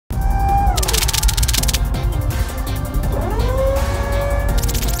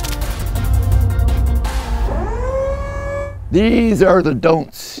These are the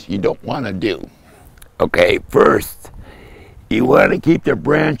don'ts you don't want to do. Okay, first, you want to keep the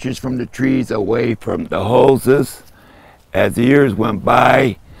branches from the trees away from the hoses. As the years went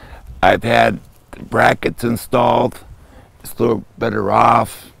by, I've had brackets installed. It's a little better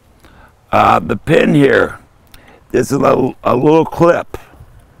off. The pin here, this is a little clip.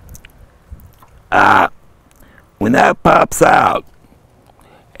 When that pops out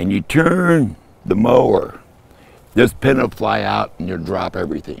and you turn the mower, this pin will fly out and you'll drop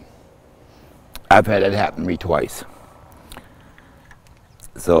everything. I've had it happen to me twice.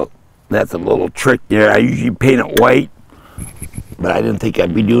 So that's a little trick there. I usually paint it white, but I didn't think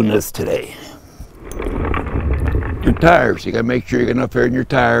I'd be doing this today. Your tires, you gotta make sure you get enough air in your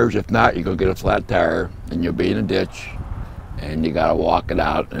tires. If not, you're gonna get a flat tire and you'll be in a ditch and you gotta walk it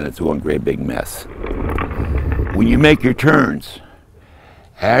out and it's one great big mess. When you make your turns,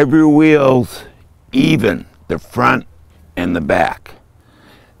 have your wheels even, the front and the back.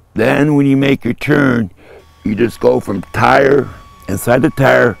 Then when you make your turn, you just go from tire, inside the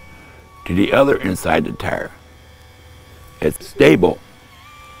tire, to the other inside the tire. It's stable.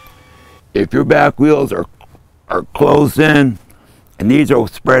 If your back wheels are closed in and these are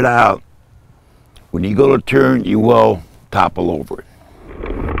spread out, when you go to turn, you will topple over it.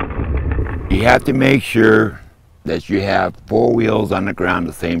 You have to make sure that you have 4 wheels on the ground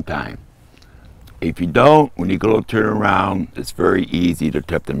at the same time. If you don't, when you go to turn around, it's very easy to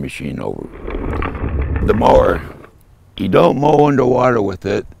tip the machine over. The mower, you don't mow underwater with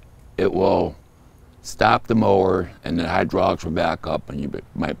it, it will stop the mower and the hydraulics will back up and you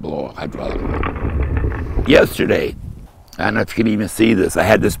might blow a hydraulic. Yesterday, I don't know if you can even see this, I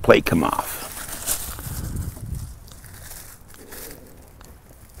had this plate come off.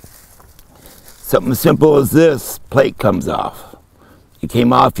 Something simple as this plate comes off. It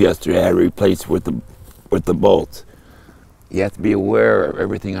came off yesterday. I had to replace with the bolts. You have to be aware of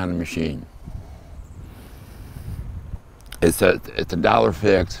everything on the machine. It's a $1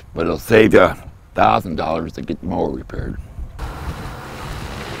 fix, but it'll save you $1,000 to get the mower repaired.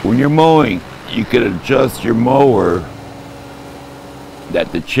 When you're mowing, you can adjust your mower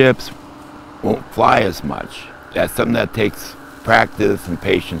that the chips won't fly as much. That's something that takes practice and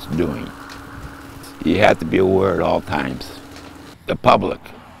patience doing. You have to be aware at all times. The public,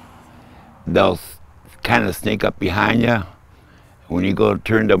 they'll kind of sneak up behind you. When you go to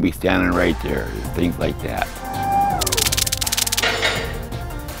turn, they'll be standing right there, things like that.